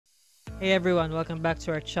Hey everyone, welcome back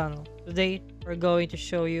to our channel. Today, we're going to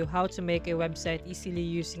show you how to make a website easily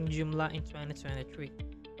using Joomla in 2023.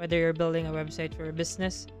 Whether you're building a website for a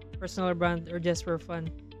business, personal brand, or just for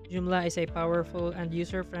fun, Joomla is a powerful and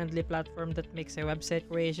user-friendly platform that makes a website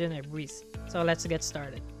creation a breeze. So let's get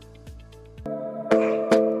started.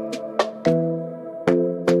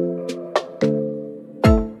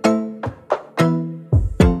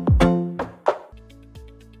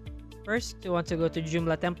 First, you want to go to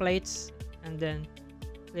Joomla templates and then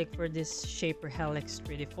click for this shaper helix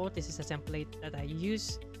 3D default. This is a template that I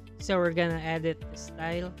use. So we're gonna edit the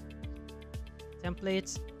style,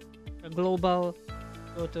 templates, a global,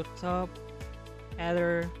 go to top,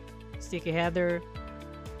 header, sticky header,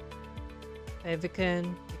 favicon,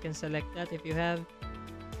 you can select that if you have,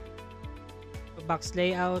 a box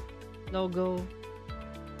layout, logo,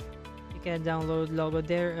 you can download logo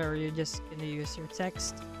there or you're just gonna use your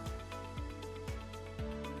text.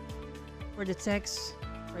 For the text,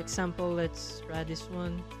 for example, let's try this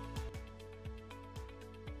one.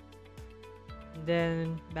 And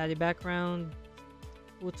then body background,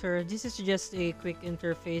 footer. This is just a quick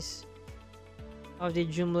interface of the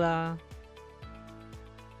Joomla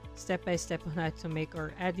step-by-step on how to make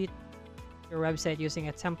or edit your website using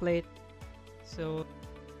a template. So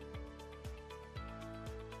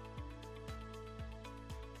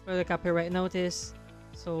for the copyright notice,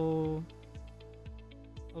 so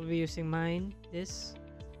I'll be using mine. This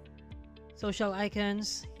social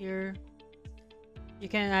icons here, you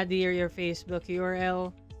can add here your Facebook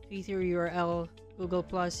URL, Twitter URL, Google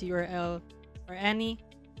Plus URL, or any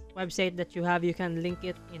website that you have. You can link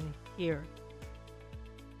it in here.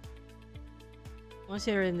 Once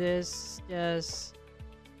you're in this, just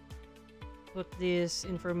put this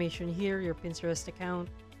information here, your Pinterest account,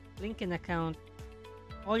 LinkedIn account,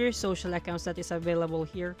 all your social accounts that is available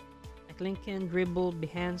here, like LinkedIn, Dribble,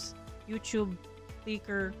 Behance, YouTube,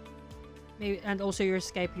 Flickr, maybe, and also your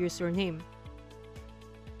Skype username.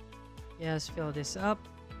 Just fill this up.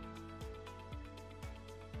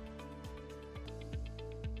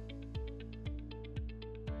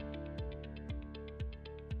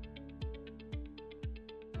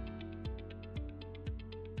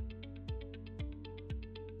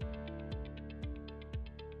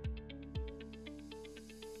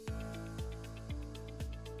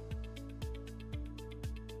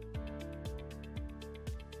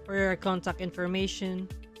 For your contact information,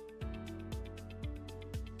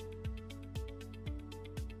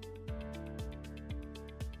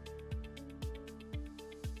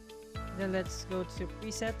 then let's go to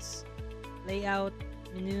presets, layout,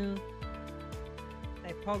 menu,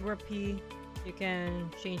 typography. You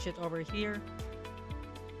can change it over here.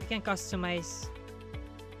 You can customize,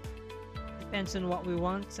 depends on what we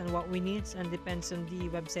want and what we need, and depends on the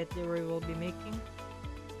website that we will be making.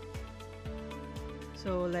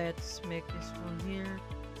 So let's make this one here.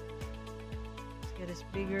 Let's get this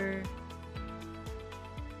bigger.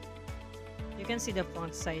 You can see the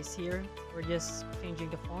font size here. We're just changing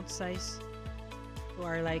the font size to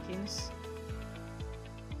our likings,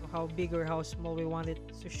 so how big or how small we want it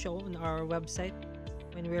to show on our website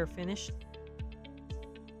when we're finished.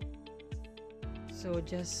 So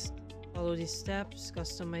just follow these steps,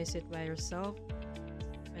 customize it by yourself,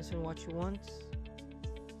 depends on what you want.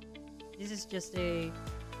 This is just a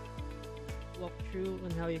walkthrough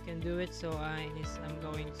on how you can do it, so I'm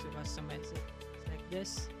going to customize it like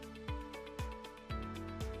this.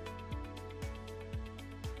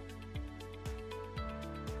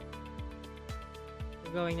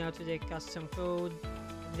 We're going now to the custom code,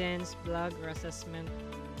 advanced blog or assessment,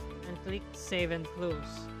 and click save and close.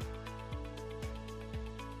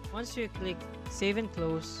 Once you click save and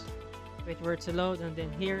close, wait for it to load, and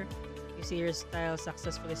then here you see your style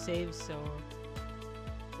successfully saved. So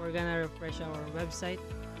we're gonna refresh our website.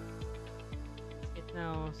 It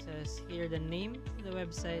now says here the name of the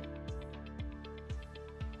website,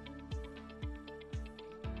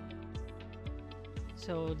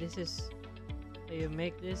 so this is how you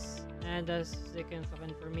make this, and as the contact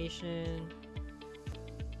information,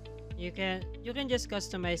 you can just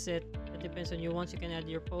customize it. It depends on you. Once you can add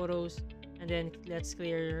your photos, and then let's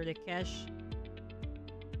clear the cache.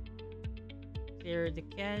 Clear the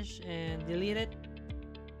cache and delete it.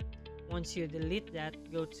 Once you delete that,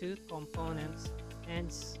 go to components and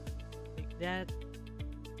click that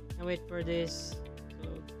and wait for this to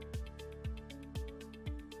load.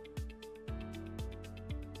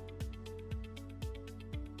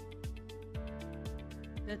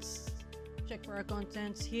 Let's check for our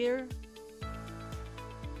contents here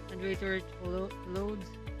and wait for it to load.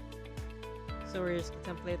 So here's the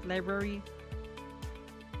template library.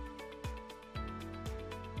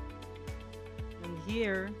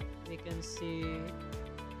 here we can see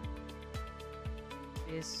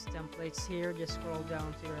these templates here. Just scroll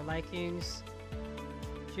down to your likings,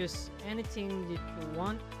 choose anything that you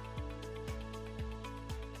want.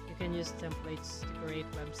 You can use templates to create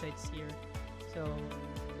websites here. So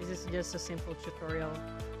this is just a simple tutorial.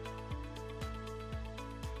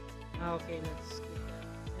 Okay, let's skip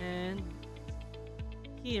that. And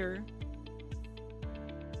here,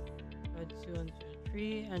 2 and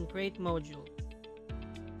 3, and create module.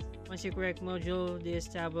 Once you create module, this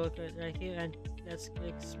tab will click right here, and let's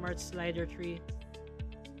click Smart Slider Tree.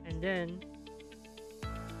 And then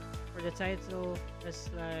for the title, it's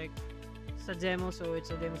like it's a demo, so it's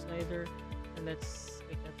a demo slider. And let's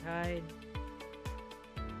click that hide.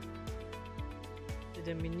 To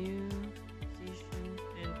the menu, station,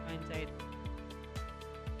 and find title.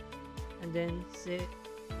 And then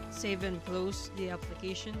save and close the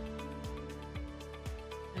application.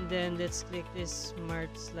 And then let's click this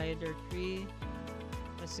Smart Slider Tree.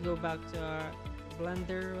 Let's go back to our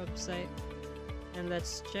Blender website and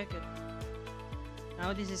let's check it.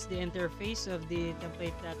 Now this is the interface of the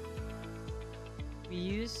template that we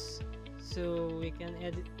use. So we can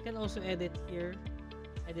edit. We can also edit here.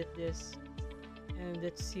 Edit this. And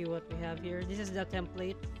let's see what we have here. This is the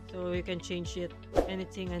template, so you can change it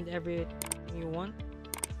anything and everything you want.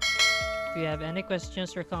 If you have any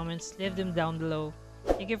questions or comments, leave them down below.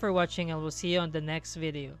 Thank you for watching, and we'll see you on the next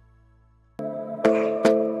video.